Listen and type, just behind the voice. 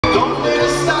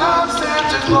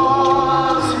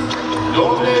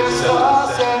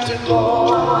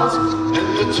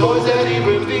toys that he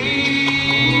would leave.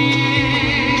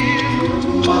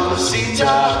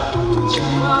 Mamacita,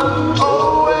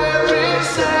 oh, where is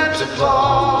Santa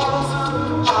Claus?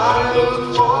 I look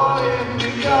for him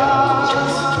because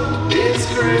it's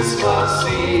Christmas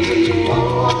Eve.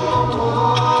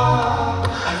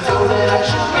 I know that I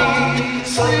should be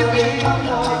sleeping,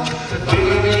 but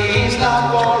baby, he's not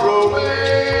far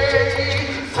away.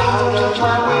 Out of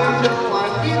my window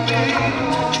I'm peeping,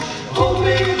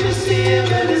 hoping to see him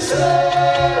in his sleigh.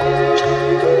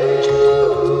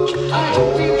 I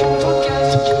hope he won't forget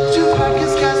to pack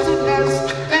his castanets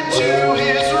and to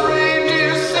his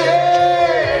reindeer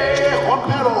say, Juan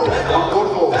Pero, Juan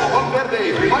Gordo, Juan Verde,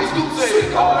 mais dulce,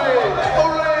 ole,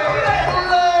 ole,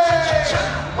 ole.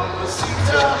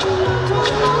 Mamacita,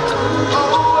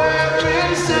 oh, where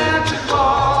is Santa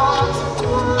Claus?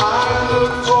 I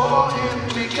look for him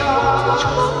because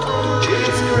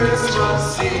it's Christmas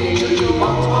Eve.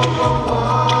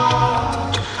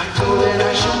 I know that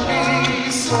I should be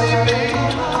sleeping,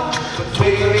 but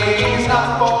baby, he's not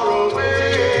far away.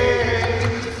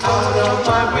 Out of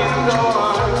my window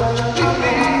I'm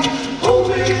peeping,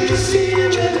 hoping to see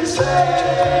him in his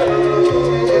sleigh.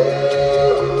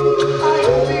 I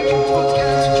hope he won't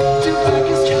forget to pack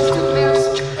his castanets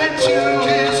and to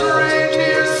his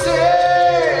reindeer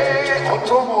say, on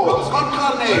romos, on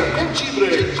carne, en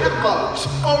chibre, en bugs,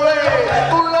 ole, ole,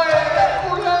 ole.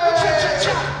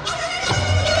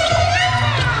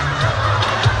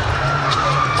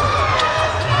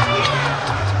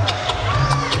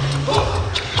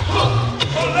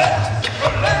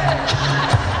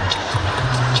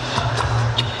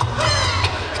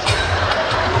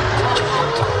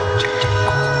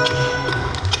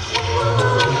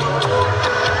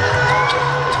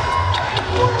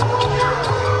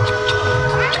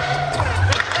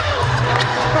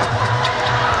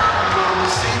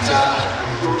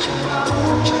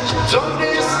 Donde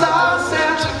Esta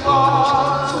Santa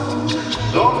Claus?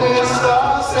 Donde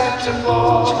Esta Santa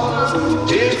Claus?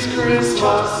 It's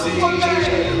Christmas Eve.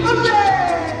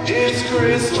 It's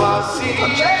Christmas Eve.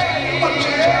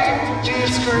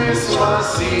 It's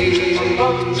Christmas Eve.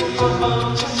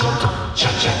 Cha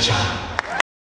cha cha.